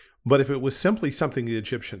 But if it was simply something the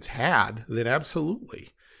Egyptians had, then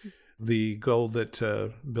absolutely. The gold that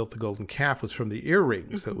built the golden calf was from the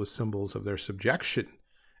earrings that was symbols of their subjection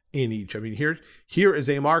in Egypt. I mean, here is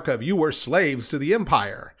a mark of you were slaves to the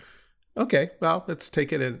empire. Okay, well, let's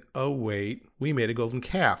take it and, oh, wait, we made a golden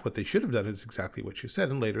calf. What they should have done is exactly what you said,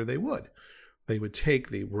 and later they would. They would take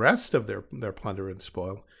the rest of their plunder and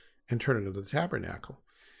spoil and turn it into the tabernacle.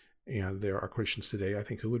 And there are Christians today, I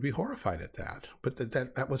think, who would be horrified at that. But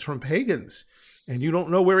that was from pagans. And you don't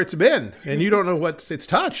know where it's been. And you don't know what it's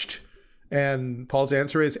touched. And Paul's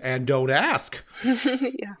answer is, and don't ask.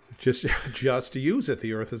 Yeah. Just use it.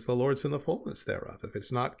 The earth is the Lord's and the fullness thereof. If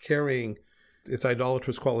it's not carrying its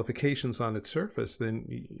idolatrous qualifications on its surface, then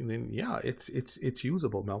yeah, it's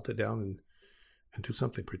usable. Melt it down and do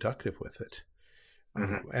something productive with it.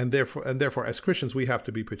 Mm-hmm. And therefore, as Christians, we have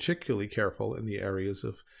to be particularly careful in the areas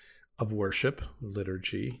of worship,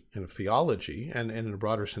 liturgy, and of theology, and in a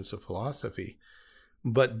broader sense of philosophy.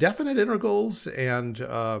 But definite intervals and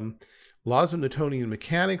laws of Newtonian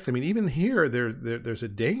mechanics, I mean, even here, there's a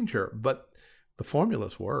danger, but the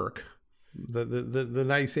formulas work. The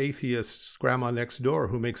nice atheist grandma next door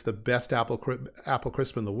who makes the best apple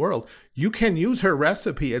crisp in the world, you can use her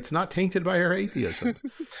recipe. It's not tainted by her atheism.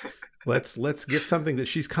 Let's get something that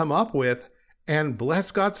she's come up with and bless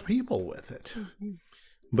God's people with it. Mm-hmm.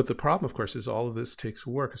 But the problem, of course, is all of this takes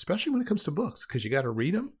work, especially when it comes to books, because you got to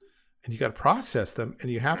read them and you got to process them, and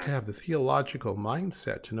you have to have the theological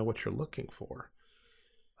mindset to know what you're looking for.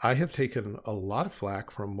 I have taken a lot of flack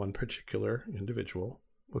from one particular individual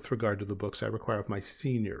with regard to the books I require of my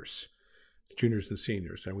seniors, juniors and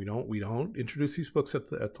seniors. And we don't introduce these books at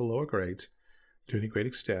the lower grades to any great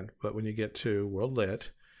extent. But when you get to World Lit,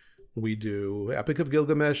 we do Epic of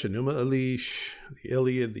Gilgamesh, Enuma Elish, the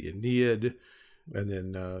Iliad, the Aeneid, and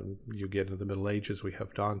then you get into the Middle Ages. We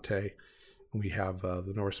have Dante, we have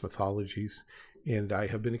the Norse mythologies, and I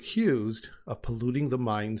have been accused of polluting the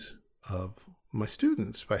minds of my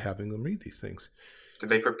students by having them read these things. Did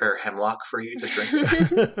they prepare hemlock for you to drink?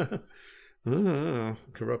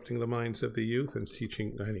 Corrupting the minds of the youth and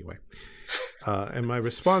teaching. Anyway. And my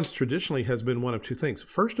response traditionally has been one of two things.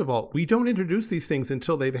 First of all, we don't introduce these things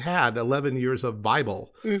until they've had 11 years of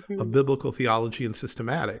Bible, of biblical theology and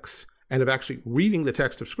systematics. and of actually reading the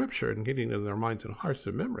text of Scripture and getting it in their minds and hearts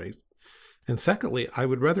and memories. And secondly, I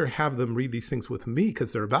would rather have them read these things with me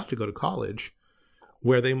because they're about to go to college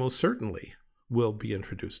where they most certainly will be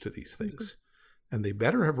introduced to these things. And they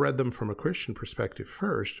better have read them from a Christian perspective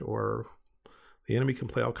first, or the enemy can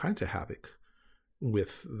play all kinds of havoc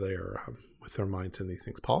with their minds in these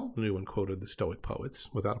things. Paul knew and quoted the Stoic poets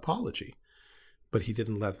without apology, but he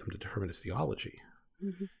didn't let them determine his theology.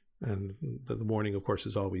 And the warning, of course,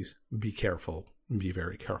 is always be careful, be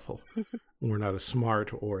very careful. We're not as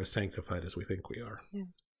smart or as sanctified as we think we are. Yeah.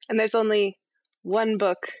 And there's only one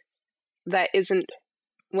book that isn't,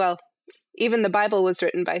 well, even the Bible was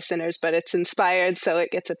written by sinners, but it's inspired, so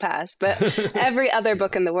it gets a pass. But every other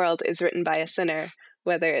book in the world is written by a sinner,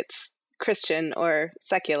 whether it's Christian or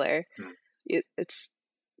secular. It's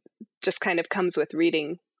just kind of comes with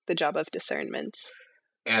reading the job of discernment.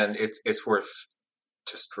 And it's worth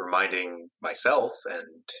just reminding myself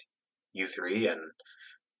and you three and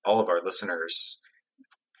all of our listeners,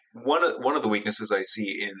 one of the weaknesses I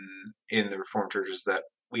see in the Reformed Church is that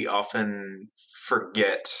we often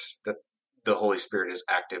forget that the Holy Spirit is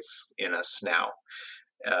active in us now.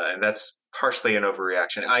 And that's partially an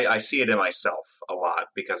overreaction. I see it in myself a lot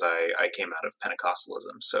because I came out of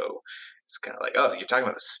Pentecostalism. So it's kind of like, oh, you're talking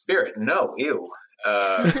about the Spirit? No, ew.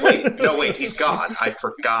 Wait, he's God. I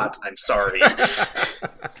forgot. I'm sorry.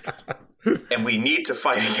 And we need to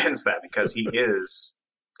fight against that because he is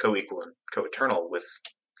co-equal and co-eternal with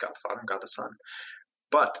God the Father and God the Son.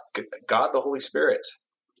 But God the Holy Spirit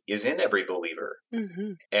is in every believer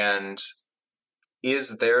and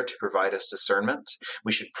is there to provide us discernment.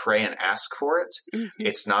 We should pray and ask for it.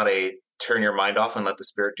 It's not a turn your mind off and let the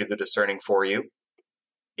Spirit do the discerning for you.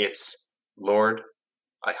 It's, Lord,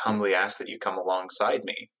 I humbly ask that you come alongside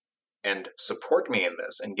me and support me in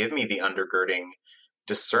this and give me the undergirding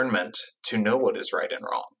discernment to know what is right and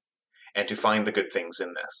wrong and to find the good things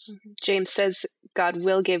in this. James says God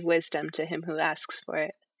will give wisdom to him who asks for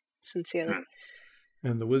it sincerely.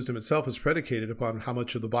 And the wisdom itself is predicated upon how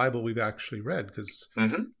much of the Bible we've actually read. Because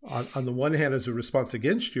on the one hand, as a response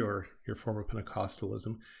against your form of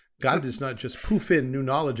Pentecostalism, God does not just poof in new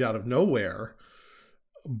knowledge out of nowhere,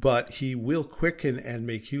 but he will quicken and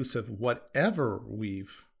make use of whatever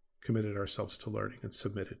we've committed ourselves to learning and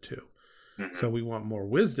submitted to. So we want more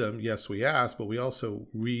wisdom. Yes, we ask, but we also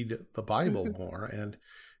read the Bible more. And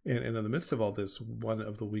in the midst of all this, one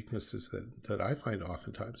of the weaknesses that I find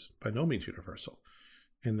oftentimes, by no means universal,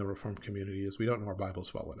 in the Reformed community is we don't know our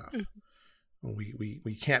Bibles well enough.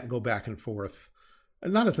 We can't go back and forth,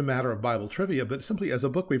 not as a matter of Bible trivia, but simply as a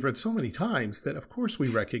book we've read so many times that, of course, we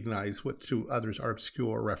recognize what to others are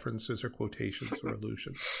obscure references or quotations or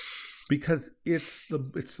allusions, because it's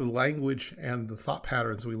the language and the thought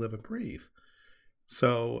patterns we live and breathe.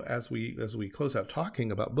 So as we close out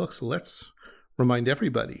talking about books, let's remind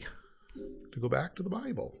everybody to go back to the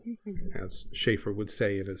Bible, as Schaeffer would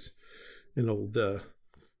say in an old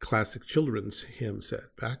classic children's hymn said,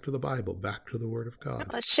 back to the Bible, back to the Word of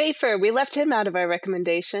God. Schaeffer, we left him out of our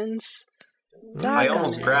recommendations. I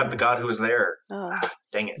almost grabbed the God who was there.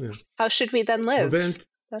 Dang it. Yeah. How should we then live?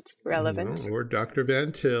 That's relevant. Or Dr.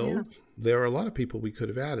 Van Til. Yeah. There are a lot of people we could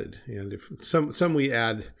have added. And if some we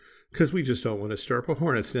add, because we just don't want to stir up a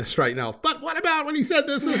hornet's nest right now. But what about when he said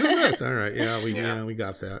this, and this? All right, we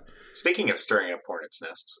got that. Speaking of stirring up hornet's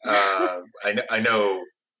nests, I know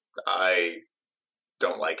I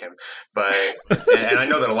don't like him, but and I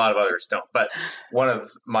know that a lot of others don't, but one of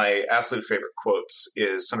my absolute favorite quotes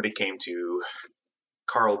is somebody came to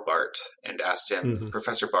Karl Barth and asked him,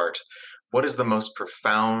 Professor Barth, what is the most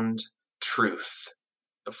profound truth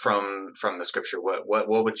from the scripture? What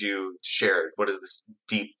would you share? What is this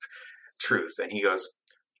deep truth? And he goes,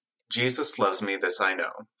 Jesus loves me, this I know,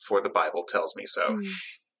 for the Bible tells me so.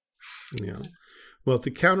 Yeah. Well, to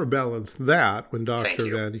counterbalance that, when Dr.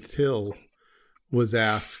 Van Til was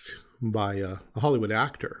asked by a Hollywood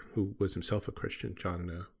actor who was himself a Christian,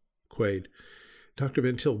 John Quaid, Dr.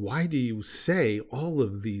 Van Til, why do you say all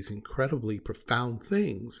of these incredibly profound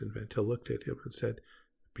things? And Van Til looked at him and said,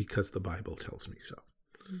 because the Bible tells me so.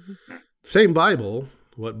 Same Bible,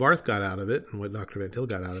 what Barth got out of it and what Dr. Van Til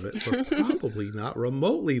got out of it were probably not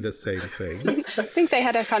remotely the same thing. I think they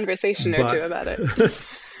had a conversation or two about it.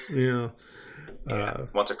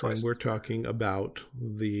 Once or twice. And we're talking about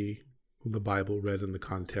the Bible read in the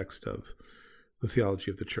context of the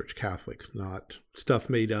theology of the Church Catholic, not stuff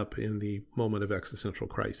made up in the moment of existential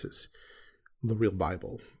crisis. The real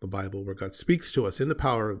Bible, the Bible where God speaks to us in the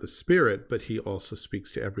power of the Spirit, but he also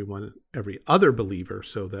speaks to every other believer,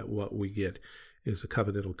 so that what we get is a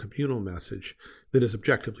covenantal communal message that is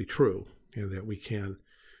objectively true and that we can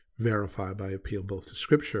verify by appeal both to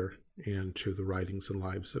Scripture and to the writings and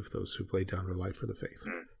lives of those who've laid down their life for the faith.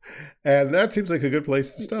 And that seems like a good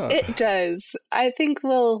place to stop. It does. I think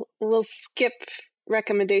we'll skip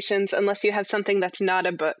recommendations unless you have something that's not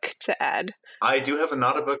a book to add. I do have a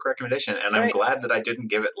not a book recommendation, and I'm glad that I didn't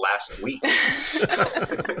give it last week.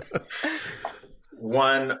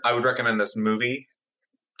 One, I would recommend this movie.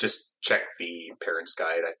 Just check the Parents'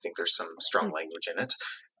 Guide. I think there's some strong language in it.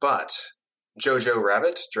 But Jojo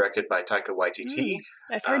Rabbit, directed by Taika Waititi,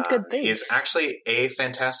 I've heard good things. Is actually a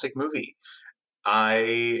fantastic movie.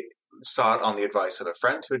 I saw it on the advice of a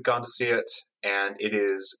friend who had gone to see it, and it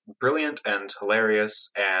is brilliant and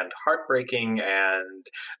hilarious and heartbreaking and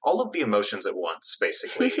all of the emotions at once,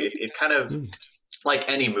 basically. It kind of, like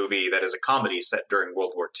any movie that is a comedy set during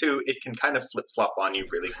World War II, it can kind of flip-flop on you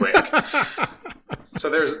really quick. So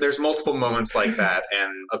there's multiple moments like that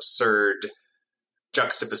and absurd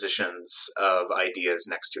juxtapositions of ideas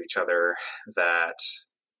next to each other that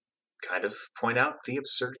kind of point out the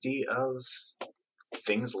absurdity of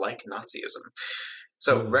things like Nazism.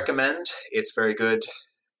 So recommend. It's very good.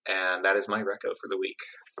 And that is my reco for the week.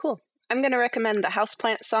 Cool. I'm going to recommend the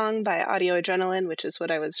Houseplant song by Audio Adrenaline, which is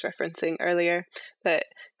what I was referencing earlier that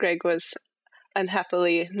Greg was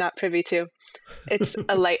unhappily not privy to. It's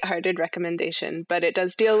a lighthearted recommendation, but it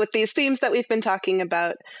does deal with these themes that we've been talking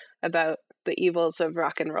about the evils of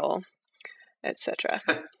rock and roll, etc.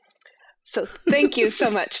 So thank you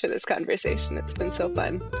so much for this conversation. It's been so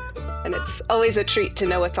fun. And it's always a treat to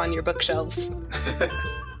know what's on your bookshelves. It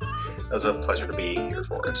was a pleasure to be here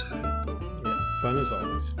for it. Yeah, fun as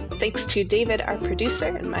always. Thanks to David, our producer,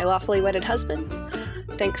 and my lawfully wedded husband.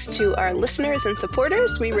 Thanks to our listeners and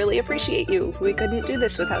supporters. We really appreciate you. We couldn't do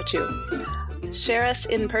this without you. Share us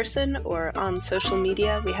in person or on social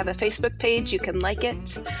media. We have a Facebook page. You can like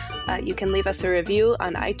it. You can leave us a review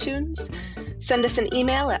on iTunes. Send us an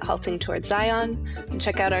email at haltingtowardszion, and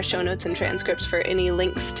check out our show notes and transcripts for any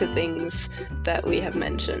links to things that we have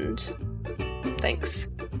mentioned. Thanks.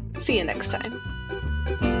 See you next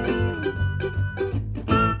time.